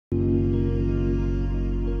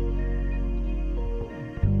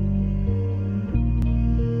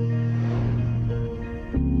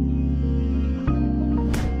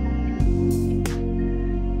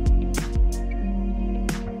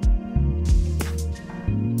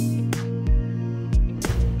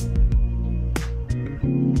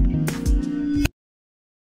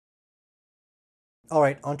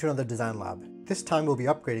Alright, on to another design lab. This time we'll be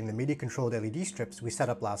upgrading the MIDI-controlled LED strips we set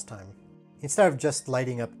up last time. Instead of just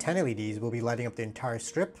lighting up 10 LEDs, we'll be lighting up the entire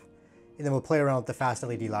strip, and then we'll play around with the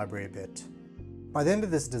FastLED library a bit. By the end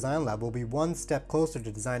of this design lab, we'll be one step closer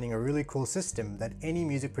to designing a really cool system that any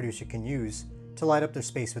music producer can use to light up their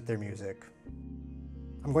space with their music.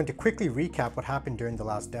 I'm going to quickly recap what happened during the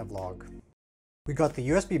last devlog. We got the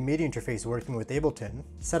USB MIDI interface working with Ableton,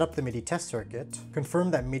 set up the MIDI test circuit,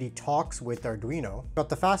 confirmed that MIDI talks with Arduino, got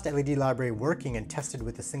the FastLED library working and tested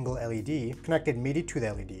with a single LED, connected MIDI to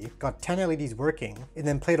the LED, got 10 LEDs working, and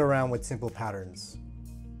then played around with simple patterns.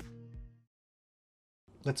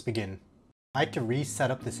 Let's begin. I had to reset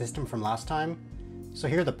up the system from last time, so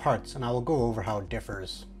here are the parts and I will go over how it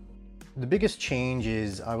differs. The biggest change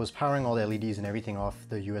is I was powering all the LEDs and everything off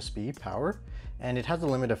the USB power, and it has a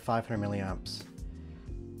limit of 500 milliamps.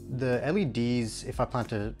 The LEDs, if I plan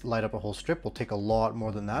to light up a whole strip, will take a lot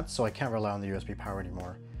more than that, so I can't rely on the USB power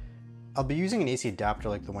anymore. I'll be using an AC adapter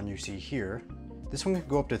like the one you see here. This one could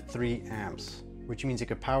go up to 3 amps, which means it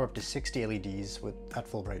could power up to 60 LEDs at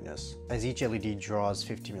full brightness, as each LED draws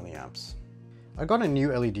 50 milliamps. I got a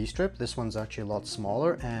new LED strip. This one's actually a lot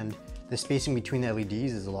smaller, and the spacing between the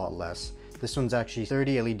LEDs is a lot less. This one's actually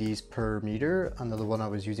 30 LEDs per meter, and the one I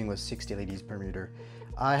was using was 60 LEDs per meter.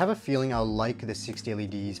 I have a feeling I'll like the 60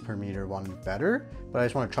 LEDs per meter one better, but I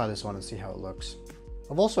just want to try this one and see how it looks.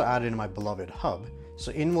 I've also added in my beloved hub.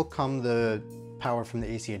 So in will come the power from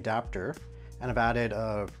the AC adapter, and I've added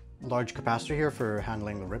a large capacitor here for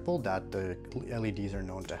handling the ripple that the LEDs are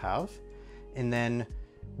known to have. And then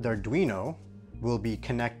the Arduino will be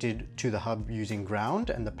connected to the hub using ground,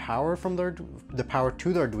 and the power to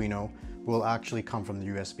the Arduino will actually come from the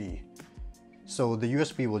USB. So the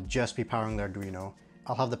USB will just be powering the Arduino.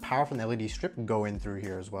 I'll have the power from the LED strip go in through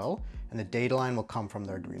here as well, and the data line will come from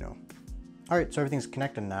the Arduino. Alright, so everything's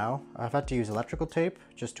connected now. I've had to use electrical tape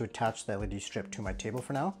just to attach the LED strip to my table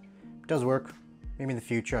for now. It does work. Maybe in the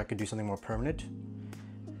future I could do something more permanent.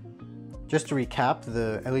 Just to recap,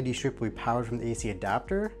 the LED strip will be powered from the AC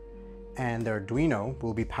adapter, and the Arduino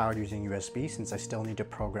will be powered using USB since I still need to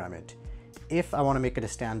program it. If I want to make it a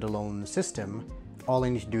standalone system, all I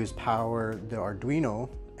need to do is power the Arduino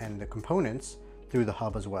and the components through the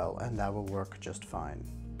hub as well, and that will work just fine.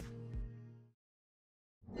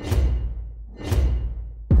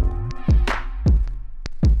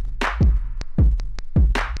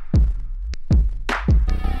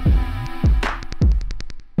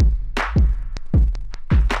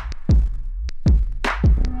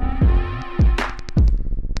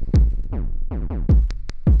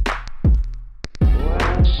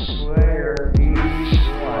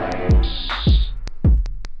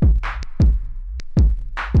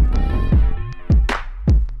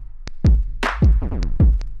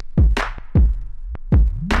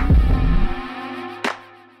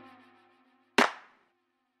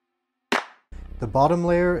 The bottom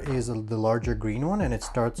layer is the larger green one, and it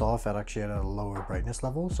starts off at a lower brightness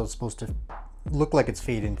level, so it's supposed to look like it's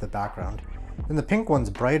fading into the background. Then the pink one's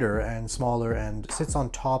brighter and smaller and sits on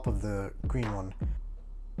top of the green one.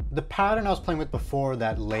 The pattern I was playing with before,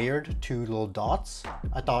 that layered 2 little dots,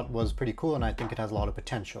 I thought was pretty cool, and I think it has a lot of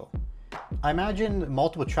potential. I imagine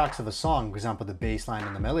multiple tracks of a song, for example the bass line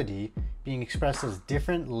and the melody, being expressed as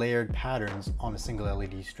different layered patterns on a single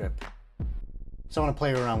LED strip. So I want to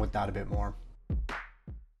play around with that a bit more.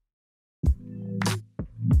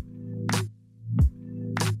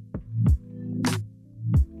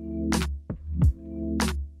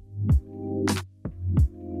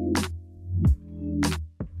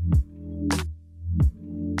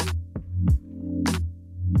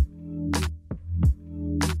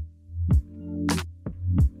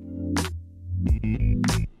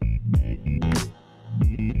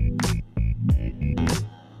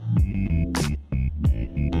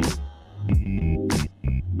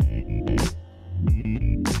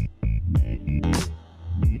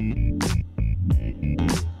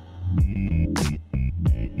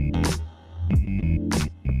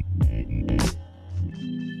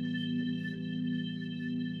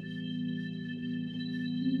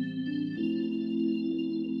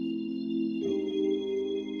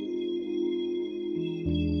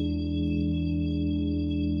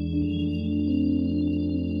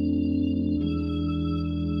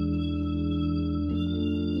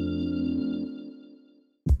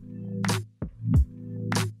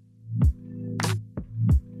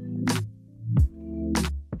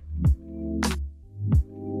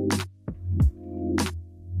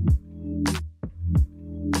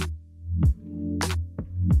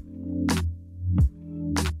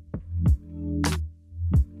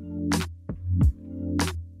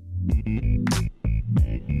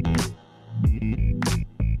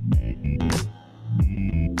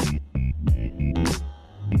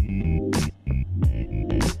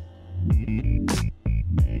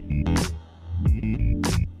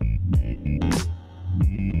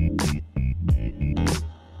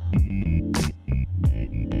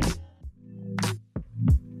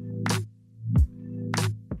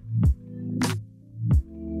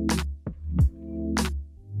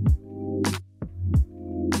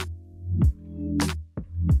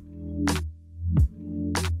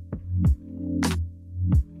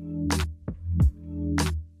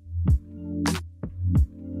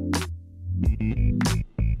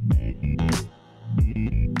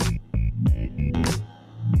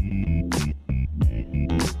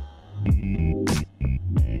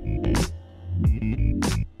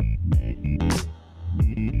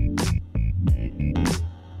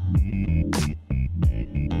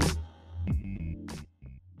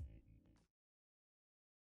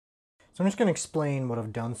 So I'm just going to explain what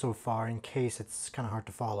I've done so far in case it's kind of hard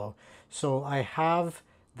to follow. So I have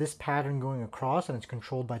this pattern going across and it's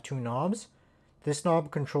controlled by two knobs. This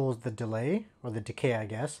knob controls the delay, or the decay, I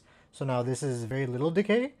guess. So now this is very little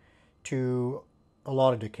decay to a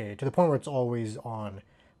lot of decay, to the point where it's always on.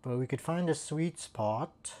 But we could find a sweet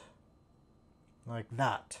spot like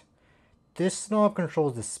that. This knob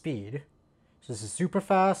controls the speed. So this is super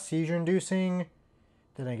fast, seizure inducing.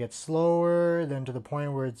 Then it gets slower, then to the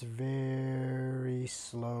point where it's very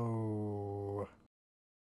slow.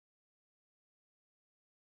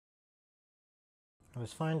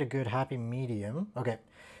 Let's find a good happy medium. Okay,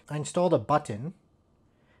 I installed a button,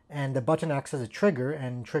 and the button acts as a trigger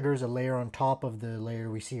and triggers a layer on top of the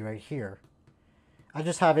layer we see right here. I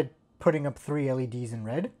just have it putting up 3 LEDs in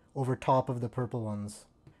red over top of the purple ones.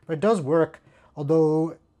 But it does work,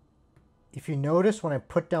 although if you notice when I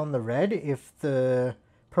put down the red, if the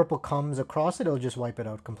purple comes across it, it'll just wipe it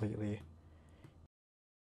out completely.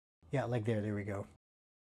 Yeah, like there we go.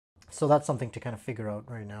 So that's something to kind of figure out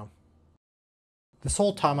right now. This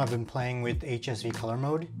whole time I've been playing with HSV color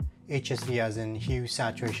mode, HSV as in hue,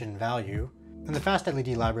 saturation, value, and the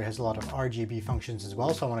FastLED library has a lot of RGB functions as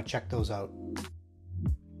well, so I want to check those out.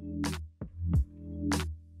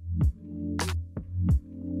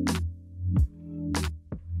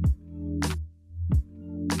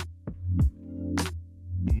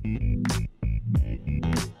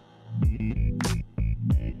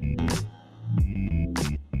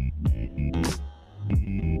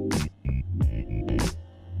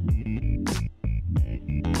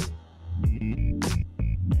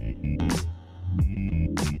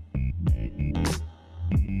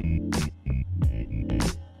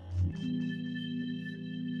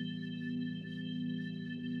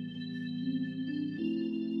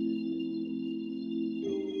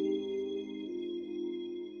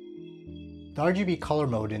 The RGB color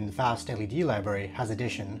mode in the FastLED library has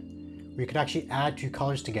addition, where you could actually add 2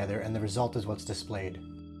 colors together and the result is what's displayed.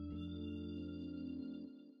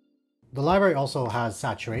 The library also has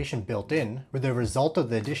saturation built in, where the result of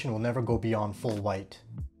the addition will never go beyond full white.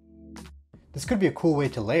 This could be a cool way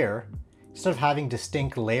to layer. Instead of having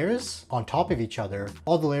distinct layers on top of each other,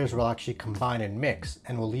 all the layers will actually combine and mix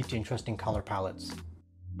and will lead to interesting color palettes.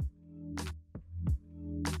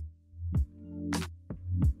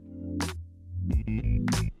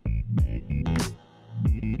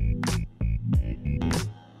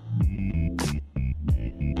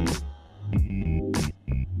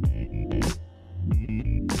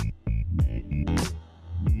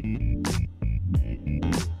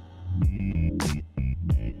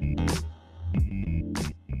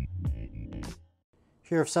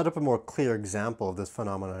 Here I've set up a more clear example of this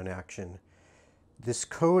phenomenon in action. This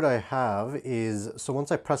code I have is, so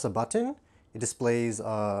once I press a button, it displays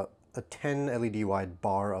a 10 LED wide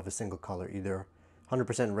bar of a single color, either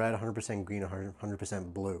 100% red, 100% green, or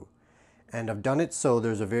 100% blue. And I've done it so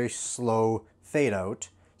there's a very slow fade out,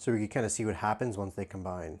 so we can kind of see what happens once they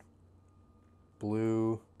combine.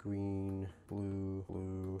 Blue, green, blue,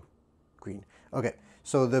 blue, green. Okay,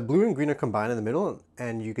 so the blue and green are combined in the middle,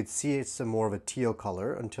 and you could see it's more of a teal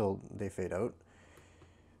color until they fade out.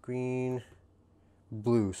 Green,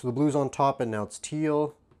 blue. So the blue's on top and now it's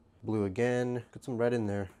teal. Blue again. Get some red in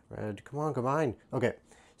there. Red, come on, combine. Okay,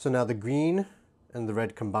 so now the green and the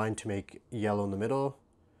red combine to make yellow in the middle.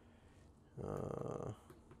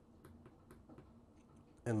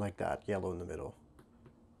 And like that, yellow in the middle.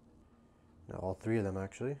 Now all 3 of them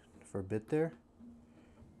actually, for a bit there.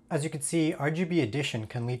 As you can see, RGB addition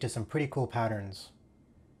can lead to some pretty cool patterns.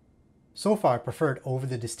 So far I preferred over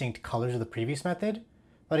the distinct colors of the previous method,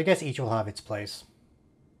 but I guess each will have its place.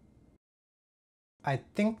 I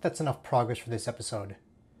think that's enough progress for this episode.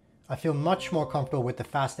 I feel much more comfortable with the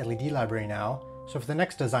FastLED library now, so for the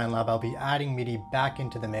next design lab I'll be adding MIDI back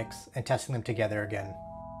into the mix and testing them together again.